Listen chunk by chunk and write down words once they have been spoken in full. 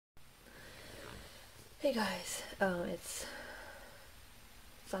Hey guys, it's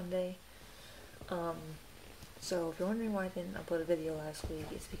Sunday. Um, so if you're wondering why I didn't upload a video last week,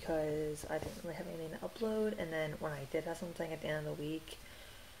 it's because I didn't really have anything to upload, and then when I did have something at the end of the week,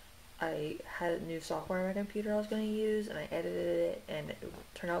 I had new software on my computer I was going to use, and I edited it, and it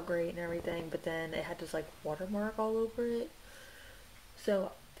turned out great and everything, but then it had this like watermark all over it.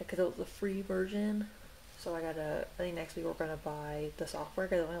 So, because it was the free version, so I think next week we're gonna buy the software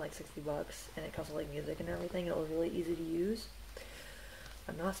because it's only like $60 and it comes with like music and everything. It was really easy to use.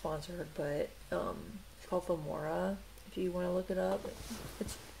 I'm not sponsored, but it's called Filmora. If you want to look it up,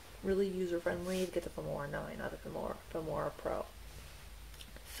 it's really user friendly to get the Filmora 9, not the Filmora Pro.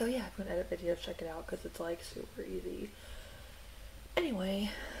 So yeah, if you want to edit videos, check it out because it's like super easy.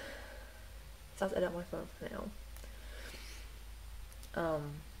 Anyway, so I'll edit my phone for now.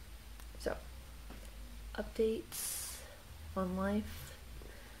 So updates on life.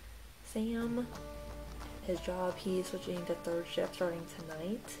 Sam, his job, he's switching to third shift starting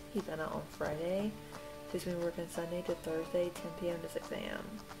tonight. He's been out on Friday. So he's been working Sunday to Thursday, 10 p.m. to 6 a.m.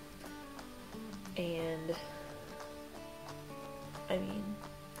 And, I mean,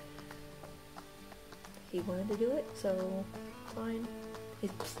 he wanted to do it, so fine.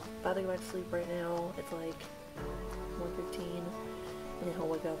 He's about to go back to sleep right now. It's like 1:15, and then he'll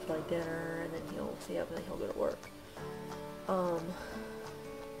wake up for like dinner, and then he'll stay up, and then he'll go to work.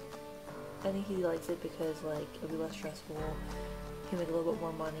 I think he likes it because like it'll be less stressful. He'll make a little bit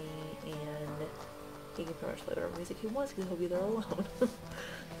more money, and he can pretty much play whatever music he wants because he'll be there alone.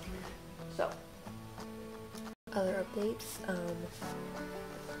 So, other updates.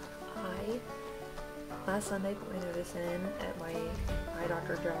 I last Sunday put my notice in at my eye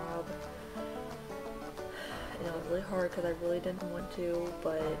doctor job, and it was really hard because I really didn't want to,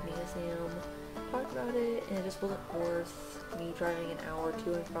 but me and Sam talked about it, and it just wasn't worth me driving an hour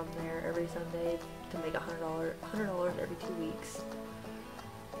to and from there every Sunday to make $100 every 2 weeks.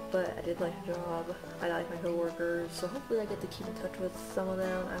 But I did like the job. I like my coworkers, so hopefully I get to keep in touch with some of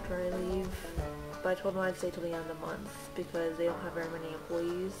them after I leave. But I told them I'd stay till the end of the month because they don't have very many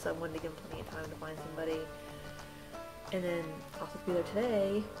employees, so I wanted to give them plenty of time to find somebody. And then I was supposed to be there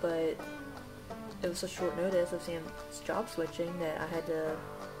today, but it was such short notice of Sam's job switching that I had to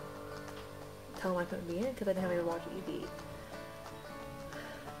tell him I couldn't be in because I didn't have anywhere to watch EB.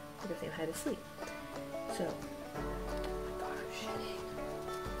 Because Sam had to sleep. So, my God, I'm shitting.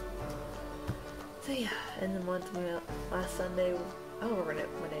 So yeah, in the month, last Sunday, I will work it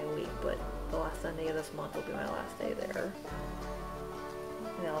one day a week, but the last Sunday of this month will be my last day there.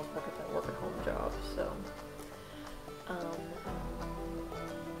 And I'll work at that work at home job, so.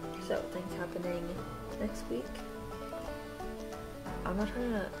 So things happening next week. I'm not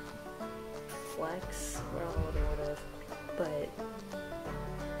trying to flex, I don't know what the word is, but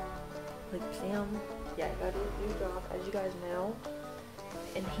like Sam, yeah, got a new job, as you guys know,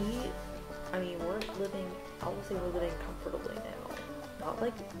 and we're living, I would say we're living comfortably now. Not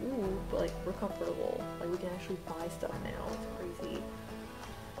like, ooh, but like, we're comfortable. Like, we can actually buy stuff now. It's crazy.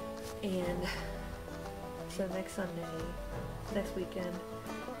 And so next weekend,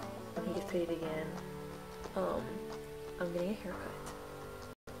 when he gets paid again, I'm getting a haircut.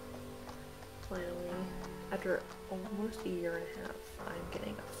 Finally, after almost a year and a half, I'm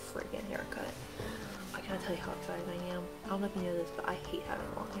getting a freaking haircut. I can't tell you how excited I am. I don't know if you know this, but I hate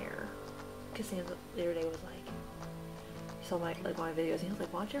having long hair. Because Sam the other day was like, he saw my videos, and he was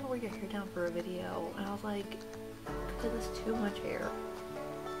like, why don't you ever wear your hair down for a video? And I was like, because it's too much hair.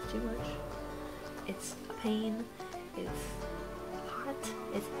 It's too much. It's a pain. It's hot.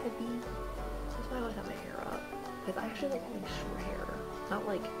 It's heavy. That's why I always have my hair up. Because I actually like having short hair. Not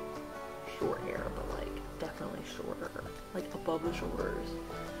like short hair, but like definitely shorter. Like above the shoulders.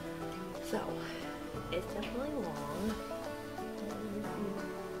 So, it's definitely long.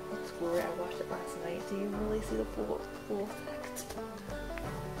 I watched it last night, so you really see the full effect.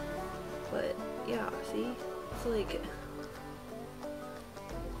 But yeah, see, it's like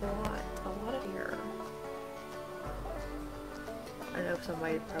a lot of hair. I know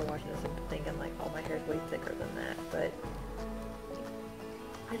somebody probably watching this and thinking like, oh, my hair's way thicker than that, but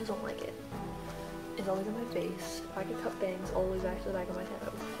I just don't like it. It's always in my face. If I could cut bangs all the way back to the back of my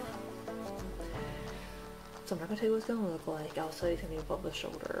head. So I'm not gonna tell you what it's gonna look like. I'll tell you it's gonna be above the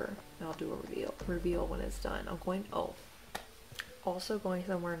shoulder, and I'll do a reveal when it's done. Also going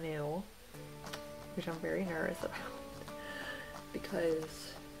somewhere new, which I'm very nervous about,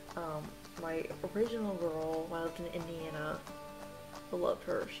 because my original girl, when I lived in Indiana, I loved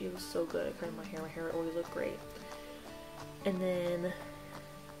her. She was so good at cutting my hair. My hair always looked great. And then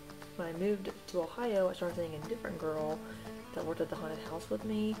when I moved to Ohio, I started seeing a different girl that worked at the haunted house with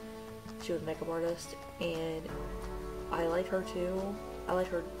me. She was a makeup artist, and I like her too. I like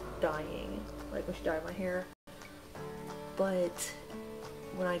her dyeing, like when she dyed my hair. But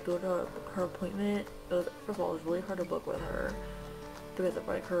when I go to her appointment, first of all, it was really hard to book with her because of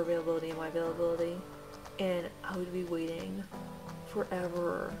like her availability and my availability, and I would be waiting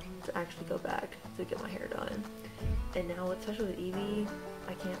forever to actually go back to get my hair done. And now, especially with Evie,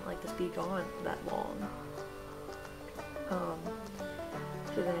 I can't like just be gone that long.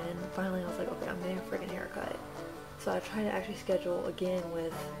 So then finally I was like, okay, I'm getting a freaking haircut. So I tried to actually schedule again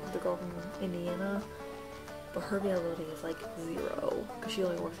with the girl from Indiana, but her availability is like 0 because she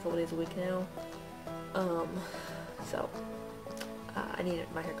only works a couple days a week now. So I needed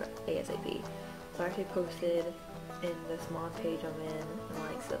my haircut ASAP. So I actually posted in this mod page I'm in and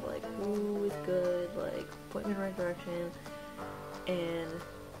like said like who is good, like point me in the right direction. And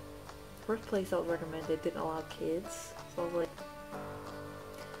first place that was recommended didn't allow kids, so I was like,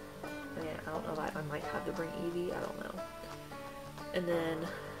 man, I don't know if I might have to bring Evie, I don't know. And then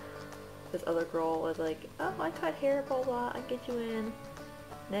this other girl was like, oh, I cut hair, blah blah, I get you in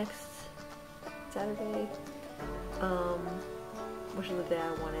next Saturday, which is the day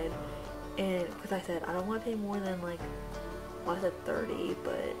I wanted. And because I said I don't want to pay more than like, well, I said 30,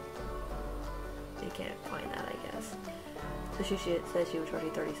 but you can't find that, I guess. So she said she would charge me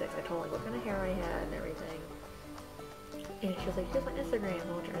 36. I told her like what kind of hair I had and everything. And she was like, here's my Instagram,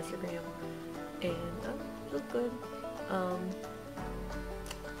 I want your Instagram. And it was good.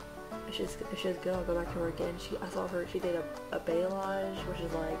 If she's good, I'll go back to her again. I saw her, she did a balayage, which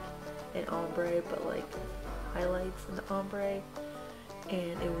is like an ombre, but like highlights in the ombre.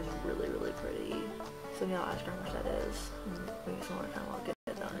 And it was really, really pretty. So yeah, I'll ask her how much that is. Maybe some other time I'll get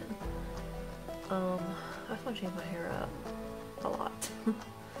it done. I just want to change my hair up a lot.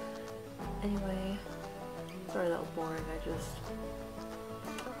 Anyway, sorry that was boring.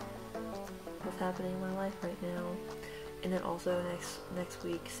 What's happening in my life right now. And then also next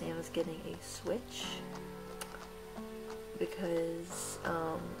week, Sam is getting a Switch because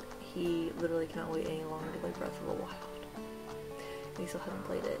he literally cannot wait any longer to play Breath of the Wild. He still hasn't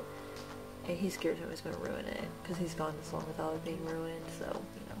played it, and he's scared him is going to ruin it because he's gone this long without it being ruined. So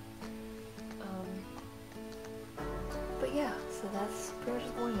you know. But yeah, so that's pretty much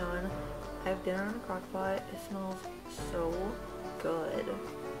what's going on. I have dinner in a crock pot. It smells so good.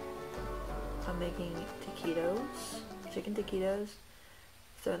 I'm making taquitos, chicken taquitos.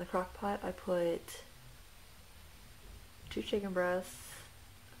 So in the crock pot, I put 2 chicken breasts,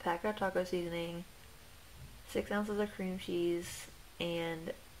 a packet of taco seasoning, 6 ounces of cream cheese, and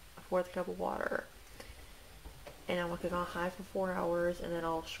a 1/4 cup of water. And I'm gonna cook on high for 4 hours, and then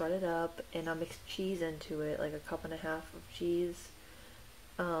I'll shred it up, and I'll mix cheese into it, like 1.5 cups of cheese.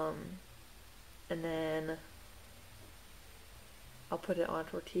 And then I'll put it on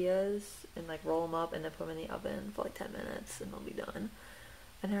tortillas and like roll them up, and then put them in the oven for like 10 minutes, and they'll be done.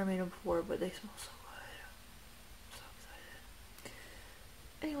 I never made them before, but they smell so good. I'm so excited.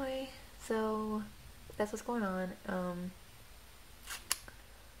 Anyway, so that's what's going on.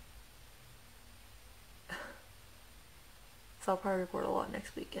 So I'll probably record a lot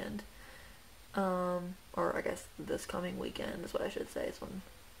next weekend. Or I guess this coming weekend is what I should say. It's when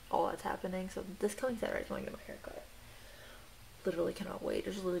all that's happening. So this coming Saturday is when I get my hair cut. Literally cannot wait.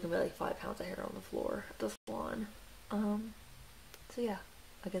 There's literally gonna be like 5 pounds of hair on the floor at the salon. So yeah,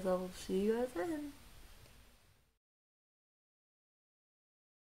 I guess I'll see you guys then.